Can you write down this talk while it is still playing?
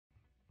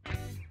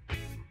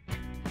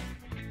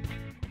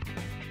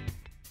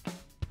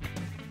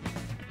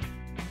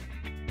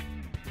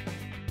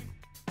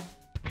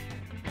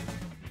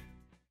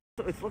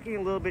It's looking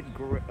a little bit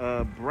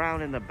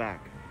brown in the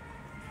back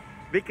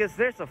because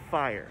there's a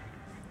fire.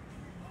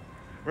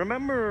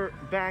 Remember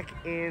back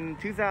in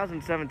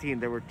 2017,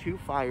 there were two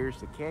fires,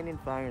 the Canyon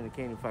Fire and the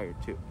Canyon Fire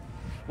 2.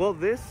 Well,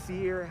 this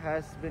year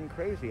has been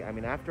crazy. I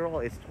mean, after all,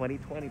 it's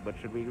 2020, but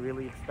should we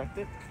really expect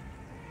it?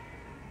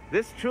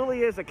 This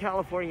truly is a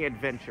California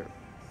adventure.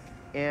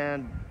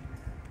 And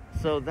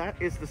so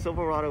that is the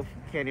Silverado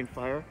Canyon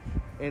Fire.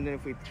 And then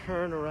if we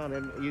turn around,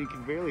 and you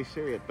can barely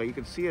see it, but you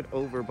can see it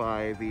over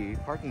by the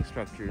parking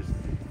structures.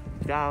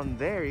 Down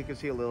there, you can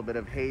see a little bit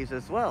of haze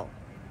as well.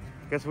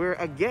 Because we're,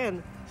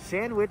 again,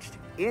 sandwiched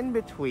in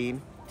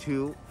between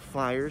two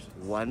fires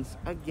once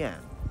again.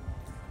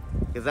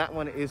 Because that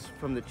one is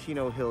from the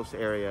Chino Hills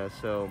area,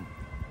 so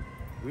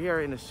we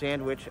are in a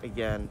sandwich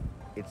again.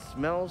 It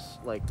smells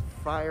like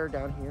fire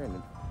down here,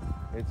 and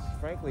it's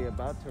frankly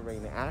about to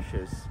rain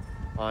ashes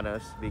on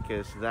us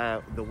because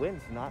the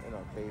wind's not in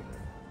our favor.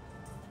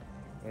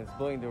 And it's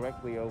blowing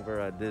directly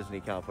over Disney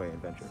California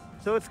Adventure.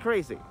 So it's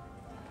crazy.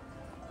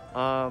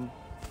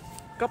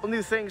 Couple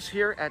new things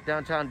here at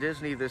Downtown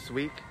Disney this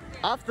week.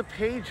 Off the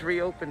Page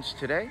reopens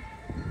today,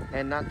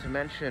 and not to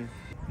mention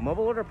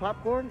mobile order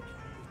popcorn.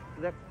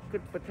 That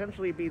could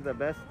potentially be the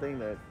best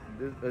thing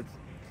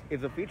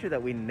it's a feature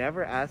that we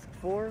never asked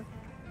for,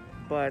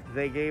 but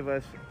they gave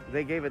it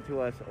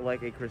to us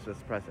like a Christmas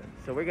present.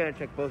 So we're gonna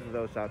check both of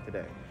those out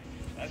today.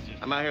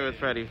 I'm out here with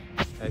Freddy.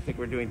 I think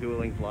we're doing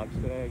dueling vlogs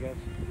today, I guess.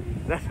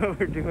 That's what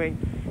we're doing.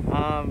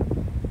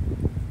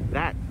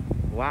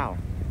 Wow.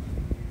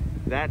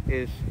 That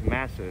is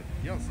massive.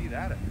 You don't see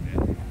that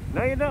every day.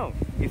 No, you don't.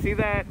 You see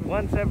that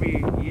once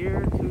every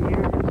year, 2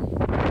 years.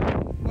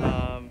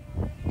 Well,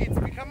 it's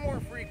become more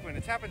frequent.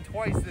 It's happened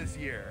twice this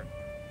year.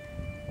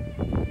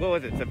 What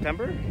was it,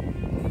 September?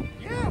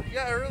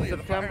 Yeah, earlier.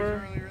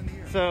 September. Earlier in the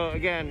year. So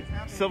again,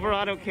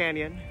 Silverado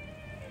Canyon,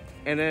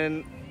 and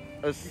then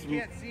you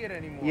can't see it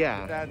anymore.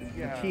 Yeah,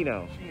 that's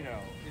Chino.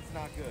 It's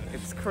not good.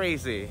 It's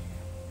crazy.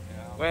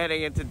 Yeah. We're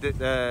heading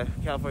into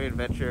California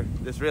Adventure.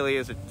 This really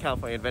is a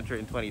California Adventure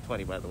in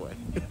 2020, by the way.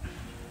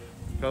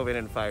 COVID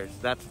and fires.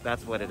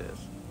 That's what it is.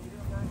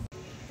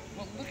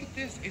 Well, look at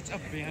this. It's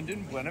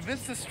abandoned Buena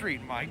Vista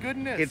Street. My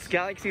goodness. It's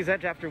Galaxy's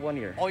Edge after 1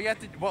 year. Oh, you have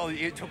to. Well,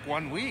 it took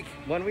 1 week.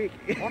 1 week.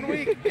 1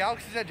 week.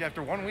 Galaxy's Edge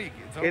after 1 week.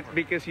 It's over. It's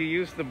because you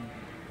used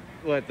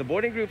the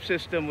boarding group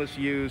system was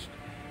used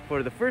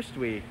for the first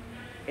week,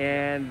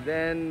 and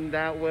then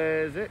that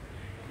was it.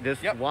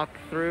 Just walk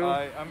through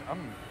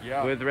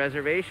with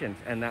reservations,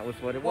 and that was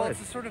what it was. Well, it's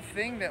the sort of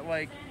thing that,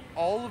 like,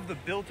 all of the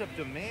built-up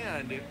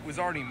demand was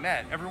already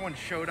met. Everyone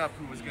showed up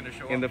who was going to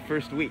show up in the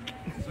first week.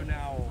 So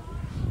now,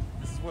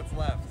 this is what's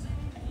left.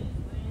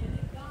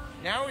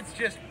 Now it's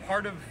just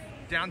part of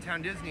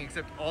Downtown Disney,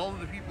 except all of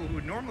the people who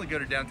would normally go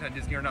to Downtown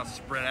Disney are now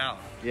spread out.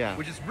 Yeah.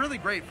 Which is really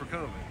great for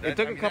COVID. It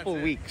took a couple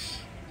weeks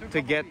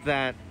to get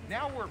that.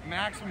 Now we're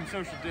maximum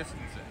social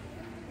distancing.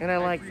 And I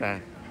like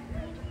that.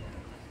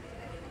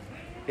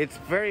 It's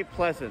very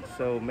pleasant,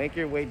 so make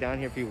your way down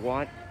here if you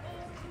want.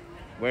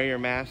 Wear your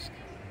mask.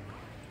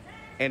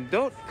 And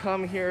don't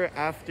come here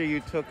after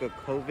you took a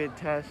COVID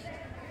test.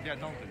 Yeah,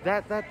 don't do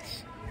that.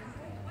 That's,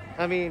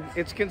 I mean,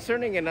 it's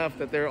concerning enough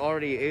that there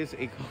already is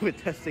a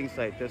COVID testing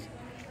site just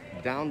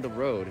down the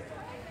road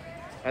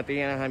at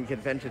the Anaheim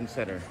Convention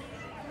Center.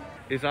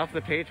 Is Off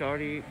the Page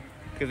already,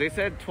 because they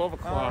said 12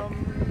 o'clock.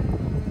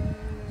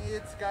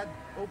 It's got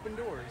open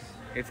doors.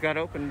 It's got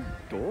open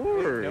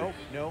doors?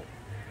 Nope.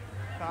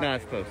 No,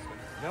 it's closed.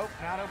 Nope,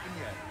 not open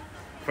yet.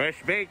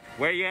 Fresh baked,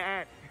 where you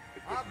at?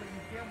 But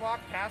you can't walk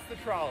past the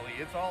trolley.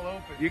 It's all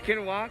open. You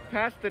can walk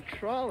past the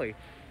trolley.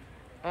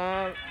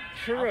 Churros.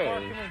 How far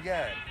can we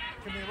get?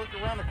 Can we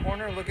look around the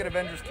corner and look at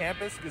Avengers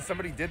Campus? Because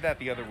somebody did that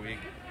the other week.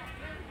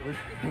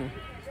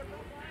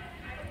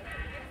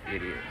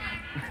 Idiots.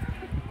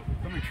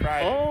 Somebody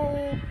tried.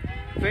 Oh,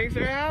 things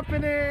are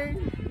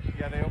happening.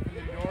 Yeah, they opened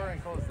the door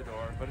and closed the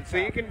door, but it's so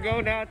you can go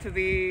now to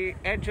the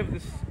edge of the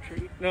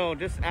street. No,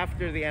 just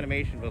after the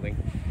animation building.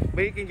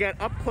 But you can get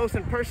up close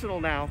and personal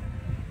now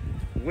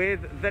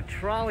with the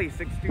trolley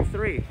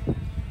 623.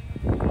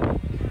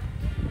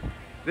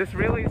 This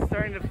really is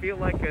starting to feel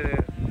like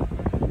a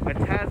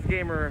TASG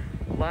gamer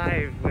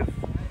live with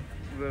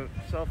the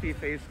selfie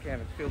face cam.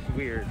 It feels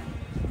weird.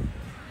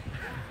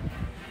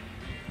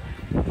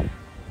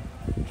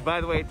 Which,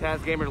 by the way,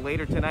 TASG gamer,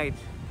 later tonight,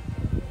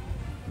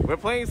 we're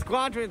playing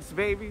Squadrons,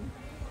 baby.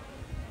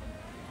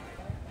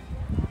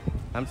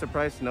 I'm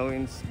surprised no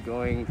one's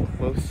going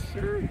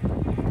closer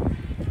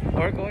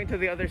or going to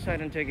the other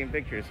side and taking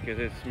pictures because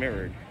it's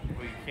mirrored.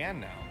 Well, you can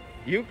now.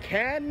 You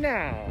can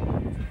now.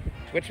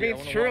 Which means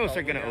churros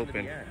are going to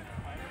open.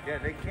 Yeah,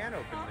 they can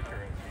open the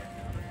churros.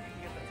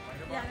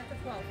 Yeah, that's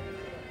a 12.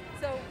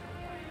 So,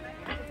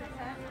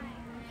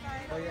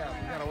 oh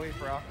yeah, we gotta wait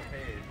for Off the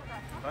Page.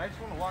 But I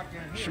just want to walk in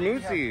here.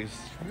 Schmoozies.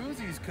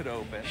 Schmoozies could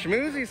open.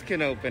 Schmoozies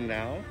can open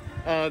now.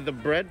 The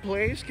bread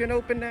place can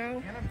open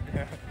now.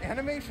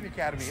 Animation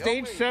Academy.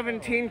 Stage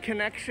 17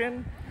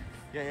 connection.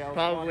 Yeah.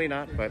 Probably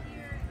not, but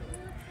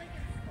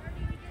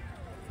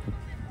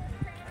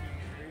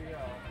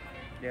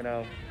you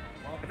know.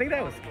 I think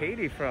that was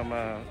Katie from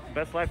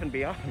Best Life and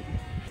Beyond.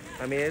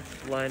 I mean,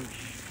 it's lunch.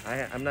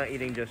 I'm not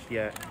eating just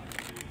yet,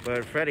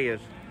 but Freddy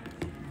is.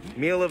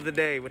 Meal of the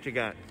day, what you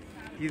got?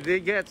 You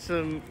did get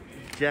some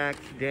Jack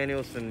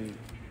Daniel's and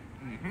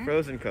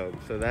frozen Coke,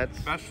 so that's...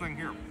 Best thing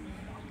here.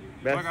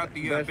 So I got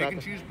the bacon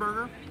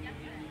cheeseburger,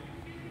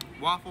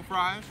 waffle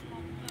fries,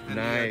 and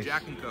the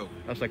Jack and Coke.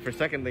 I was like, for a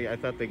second, I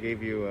thought they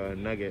gave you a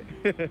nugget.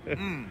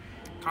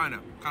 Kind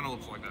of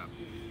looks like that.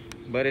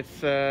 But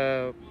it's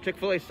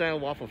Chick-fil-A style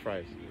waffle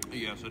fries.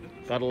 Yes, it is.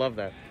 Gotta love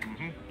that.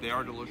 They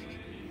are delicious.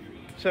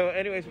 So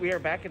anyways, we are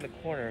back in the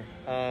corner,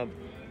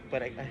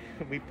 but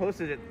we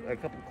posted a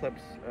couple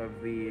clips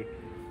of the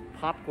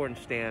popcorn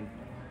stand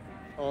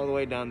all the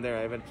way down there.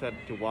 I haven't set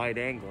it to wide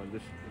angle. And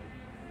this,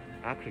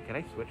 actually, can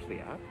I switch the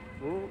app?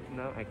 Oh,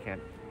 no, I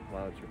can't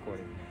while it's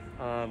recording.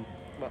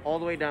 But all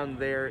the way down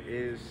there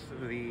is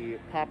the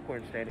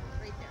popcorn stand.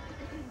 Right there.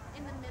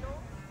 In the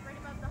middle, right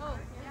above the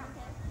heart. Yeah.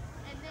 Okay.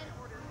 And then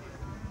order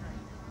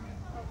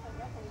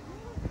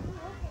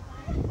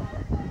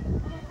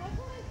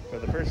food. For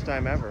the first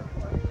time ever,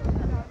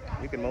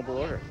 you can mobile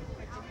order.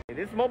 It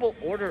is mobile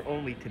order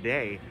only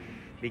today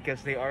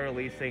because they are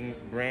releasing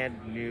brand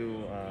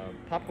new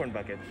popcorn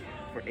buckets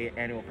for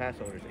annual pass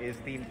holders. It is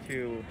themed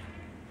to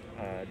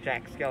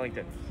Jack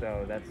Skellington,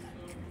 so that's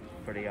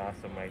pretty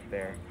awesome right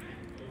there.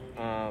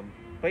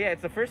 But yeah,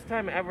 it's the first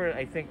time ever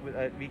I think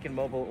we can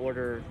mobile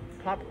order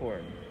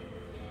popcorn.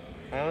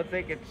 I don't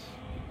think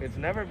it's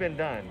never been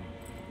done,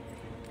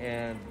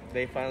 and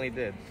they finally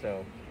did.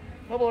 So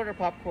mobile order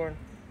popcorn,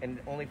 and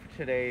only for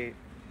today,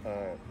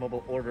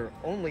 mobile order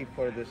only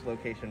for this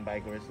location by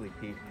Grizzly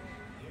Pete,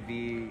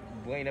 the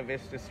Buena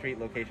Vista Street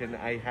location.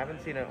 I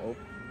haven't seen it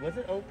open. Was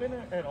it open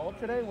at all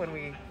today when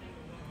we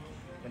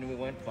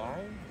went by,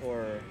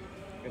 or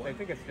because I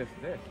think it's just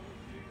this.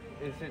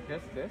 Is it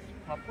just this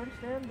popcorn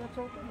stand that's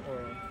open,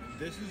 or?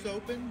 This is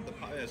open.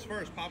 As far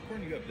as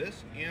popcorn, you have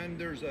this, and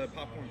there's a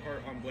popcorn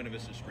cart on Buena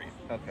Vista Street.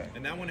 Okay.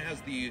 And that one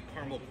has the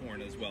caramel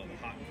corn as well,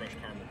 the hot and fresh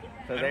caramel corn.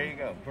 So there you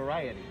go,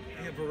 variety.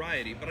 Yeah,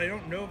 variety, but I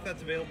don't know if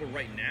that's available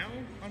right now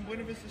on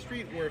Buena Vista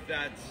Street, or if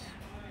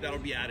that'll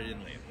be added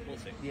in later. We'll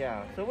see.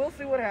 Yeah, so we'll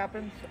see what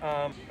happens.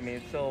 I mean,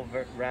 it's still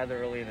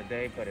rather early in the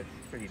day, but it's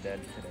pretty dead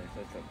today,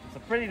 so it's a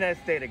pretty nice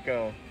day to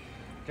go.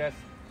 Just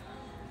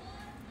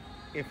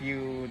if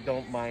you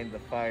don't mind the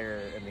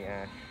fire and the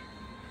ash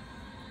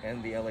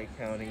and the LA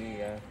County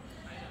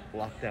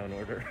lockdown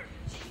order.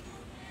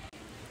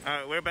 All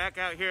right, we're back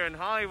out here in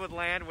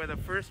Hollywoodland where the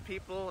first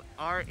people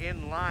are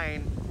in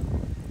line.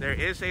 There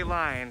is a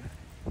line.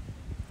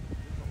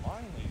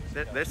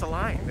 There's a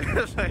line.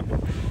 It's like,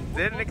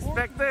 didn't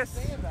expect this.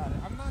 Say about it?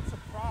 I'm not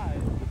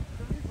surprised, but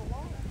there is a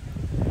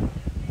line.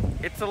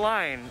 It's a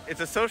line.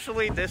 It's a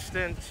socially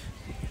distant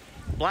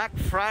Black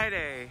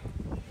Friday.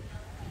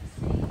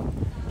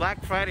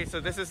 Black Friday,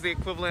 so this is the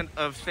equivalent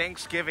of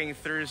Thanksgiving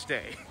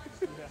Thursday.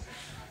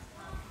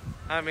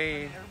 I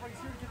mean, everybody's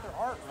here to get their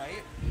art,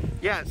 right?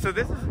 Yeah, so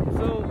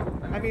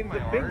I mean,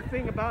 the big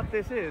thing about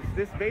this is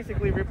this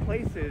basically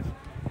replaces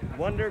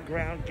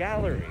Wonderground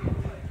Gallery.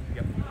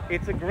 Yep.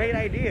 It's a great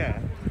idea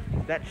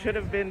that should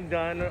have been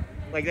done,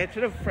 like that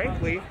should have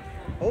frankly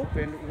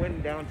opened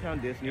when Downtown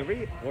Disney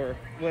or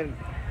when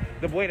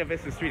the Buena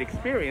Vista Street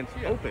Experience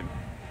opened.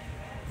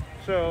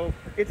 So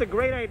it's a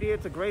great idea.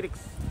 It's a great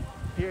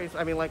experience.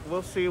 I mean, like,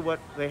 we'll see what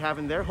they have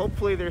in there.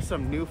 Hopefully there's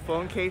some new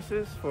phone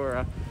cases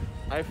for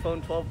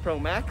iPhone 12 Pro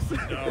Max.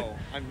 No,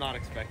 I'm not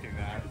expecting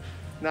that.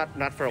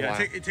 Not for a while.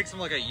 It takes them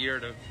like a year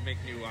to make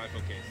new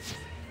iPhone cases.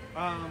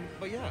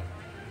 But yeah.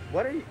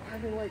 What are you, I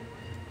mean, like,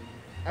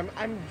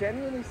 I'm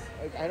genuinely,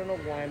 like, I don't know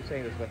why I'm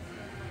saying this, but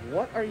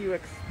what are you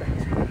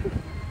expecting?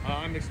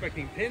 I'm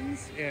expecting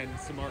pins and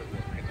some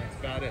artwork, and that's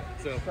about it.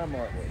 So some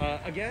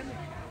artwork. Again,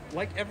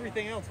 like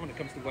everything else when it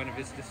comes to Buena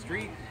Vista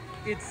Street,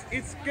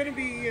 it's gonna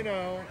be, you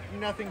know,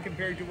 nothing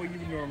compared to what you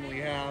would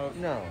normally have.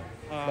 No,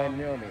 by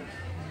no means.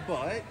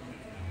 But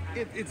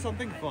it's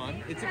something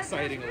fun. It's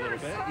exciting a little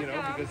bit, you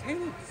know, because hey,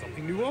 look,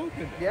 something new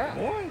opened. Yeah.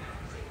 Boy,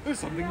 there's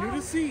something new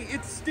to see.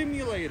 It's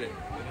stimulating.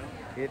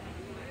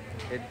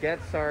 It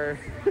gets our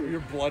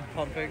your blood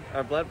pumping.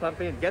 Our blood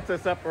pumping. It gets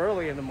us up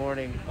early in the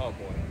morning. Oh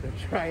boy.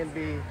 To try and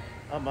be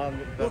among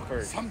the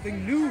first.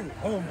 Something new.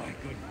 Oh my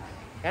goodness.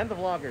 And the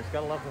vloggers.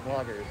 Gotta love the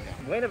vloggers.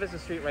 Buena Vista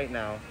Street right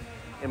now,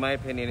 in my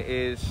opinion,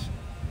 is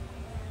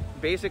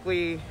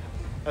basically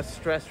a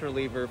stress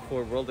reliever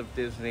for World of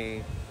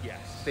Disney.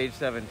 Yes. Stage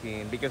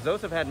 17, because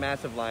those have had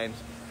massive lines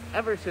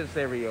ever since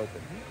they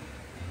reopened.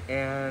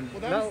 And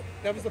well,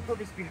 that was the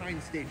purpose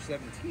behind Stage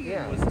 17,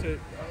 was to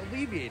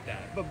alleviate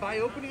that. But by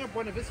opening up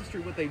Buena Vista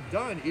Street, what they've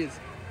done is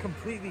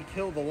completely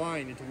kill the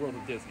line into World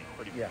of Disney,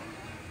 pretty much.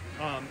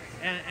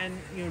 And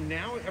you know,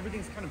 now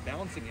everything's kind of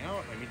balancing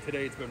out. I mean,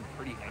 today it's been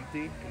pretty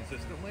empty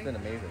consistently. It's been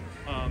amazing.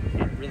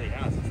 It really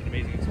has. It's an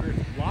amazing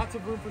experience. Lots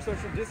of room for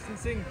social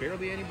distancing.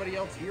 Barely anybody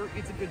else here.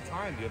 It's a good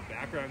time. You have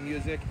background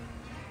music.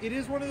 It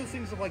is one of those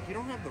things of like, you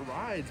don't have the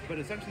rides, but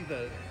essentially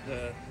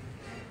the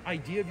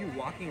idea of you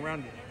walking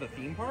around the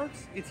theme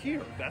parks, it's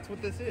here. That's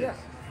what this is. Yeah.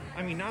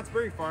 I mean, Knott's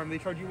Berry Farm, they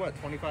charge you what,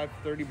 $25,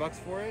 $30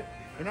 for it?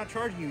 They're not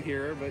charging you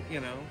here, but you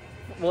know.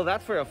 Well,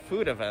 that's for a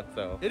food event,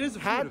 though. It is a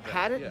food event.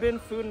 Had it been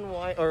Food and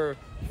Wine or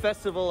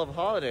Festival of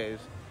Holidays,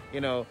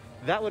 you know,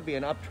 that would be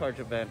an upcharge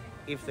event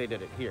if they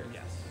did it here.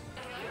 Yes.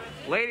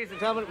 Ladies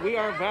and gentlemen, we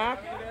are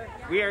back.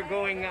 We are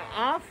going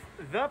off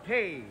the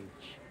page.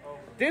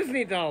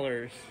 Disney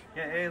dollars.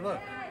 Yeah, hey, look.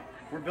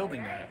 We're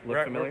building that.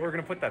 Look familiar? We're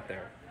going to put that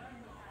there.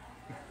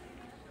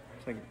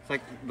 It's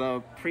like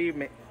the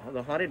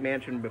haunted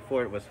mansion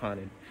before it was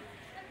haunted.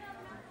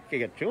 You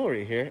got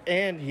jewelry here.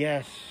 And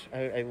yes,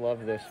 I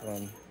love this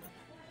one.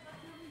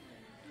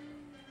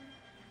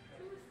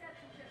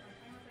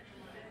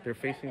 They're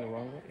facing the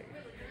wrong way.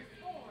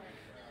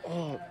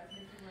 Oh,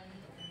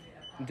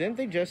 didn't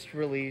they just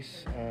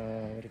release,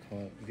 what do you call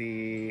it?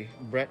 The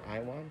Brett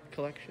Iwan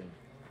collection?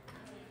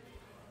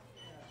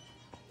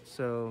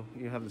 So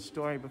you have the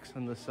storybooks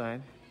on the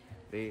side,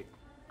 the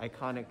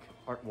iconic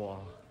art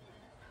wall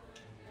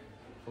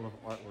full of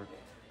artwork.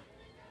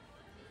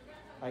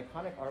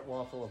 Iconic art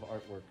wall full of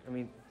artwork. I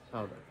mean,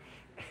 oh,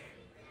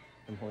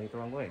 I'm holding it the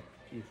wrong way.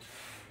 Jeez.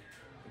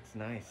 It's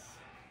nice.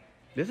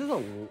 This is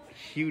a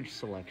huge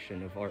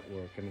selection of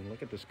artwork. I mean,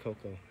 look at this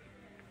Coco.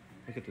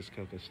 Look at this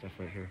Coco stuff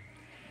right here.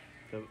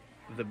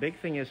 The big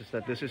thing is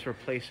that this is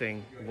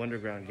replacing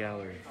Wonderground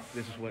Gallery.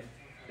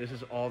 This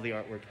is all the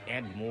artwork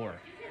and more.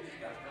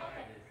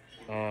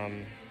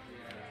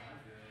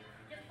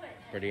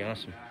 Pretty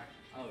awesome.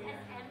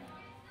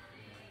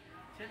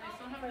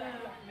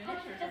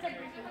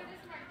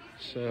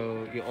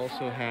 So you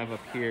also have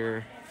up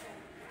here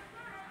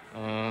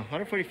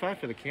 145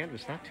 for the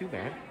canvas, not too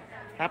bad.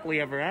 Happily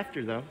Ever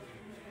After though,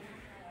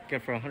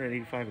 get for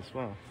 185 as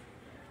well.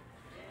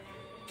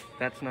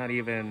 That's not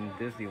even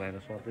Disneyland,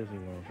 that's Walt Disney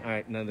World. All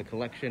right, now the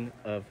collection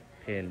of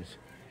pins.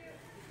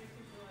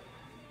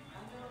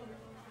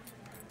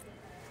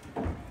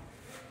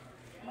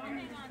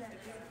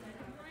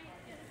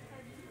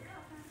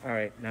 All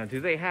right, now do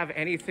they have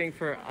anything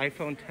for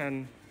iPhone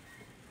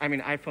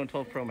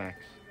 12 Pro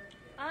Max?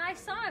 I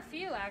saw a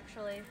few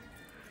actually,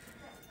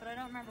 but I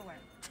don't remember where.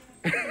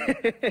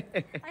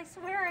 I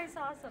swear I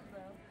saw some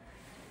though.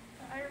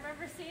 I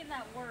remember seeing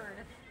that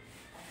word.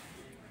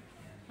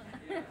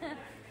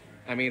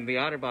 I mean, the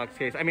OtterBox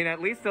case, I mean,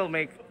 at least they'll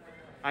make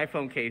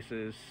iPhone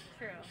cases.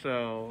 True.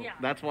 So yeah.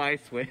 That's why I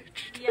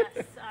switched. Yes,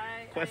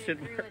 I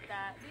agree mark. with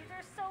that. These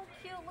are so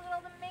cute. Look at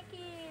all the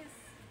Mickeys.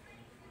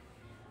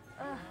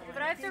 Ugh,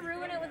 but I have to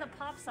ruin it with a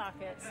pop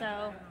socket,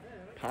 so.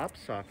 Pop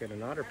socket,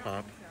 an Otter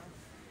Pop.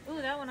 Ooh,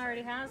 that one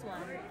already has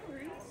one.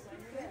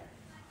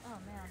 Oh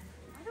man.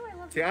 Why do I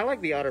love See, I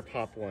like the Otter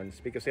Pop ones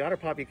because the Otter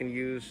Pop you can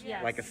use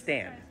yes. like a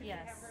stand.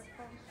 Yes.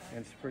 And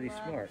it's pretty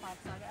smart. Pop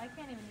socket. I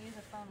can't even use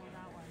a phone with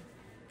that one.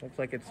 Looks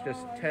like it's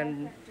just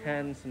 10s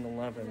and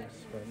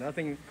 11s, but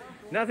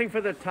nothing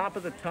for the top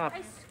of the top.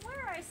 I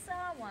swear I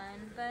saw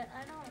one, but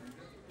I don't.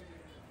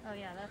 Oh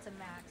yeah, that's a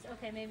Max.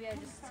 Okay, maybe I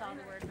just saw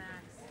the word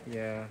Max.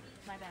 Yeah.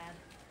 My bad.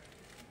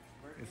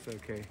 It's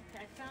okay.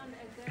 I found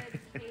a good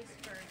case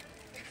for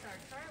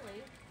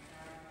Charlie.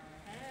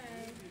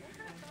 Hey, what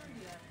kind of phone do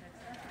you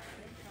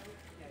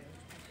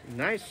have?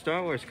 Nice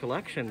Star Wars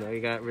collection though.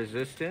 You got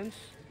Resistance,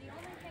 The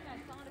only thing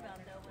I thought about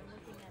though when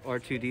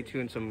looking at R2-D2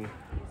 and some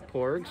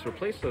Porgs.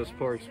 Replace those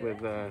Porgs with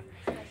the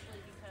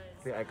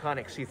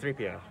iconic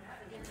C-3PO.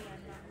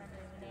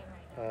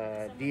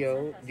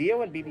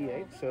 Dio and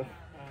BB-8. So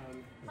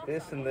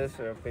this and this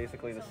are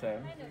basically the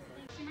same.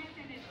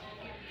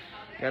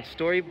 Got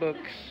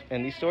storybooks,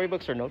 and these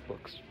storybooks are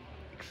notebooks.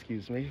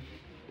 Excuse me.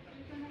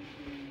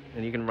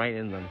 And you can write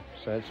in them,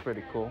 so that's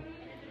pretty cool.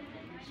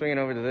 Swinging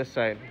over to this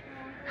side,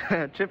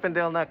 Chip and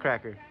Dale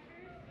Nutcracker.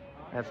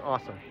 That's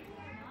awesome.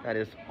 That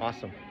is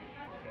awesome.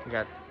 We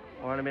got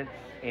ornaments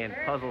and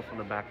puzzles on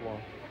the back wall.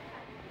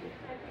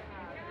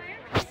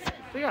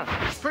 So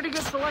yeah, pretty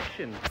good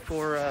selection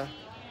for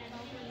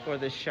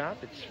this shop.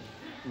 It's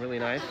really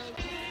nice.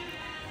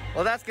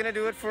 Well, that's going to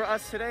do it for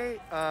us today.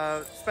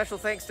 Special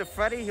thanks to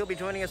Freddy. He'll be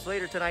joining us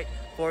later tonight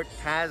for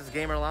TASG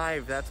Gamer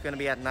Live. That's going to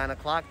be at 9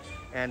 o'clock.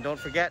 And don't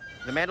forget,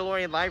 the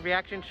Mandalorian live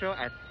reaction show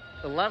at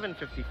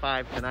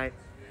 11:55 tonight.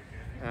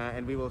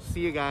 And we will see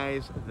you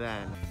guys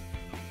then.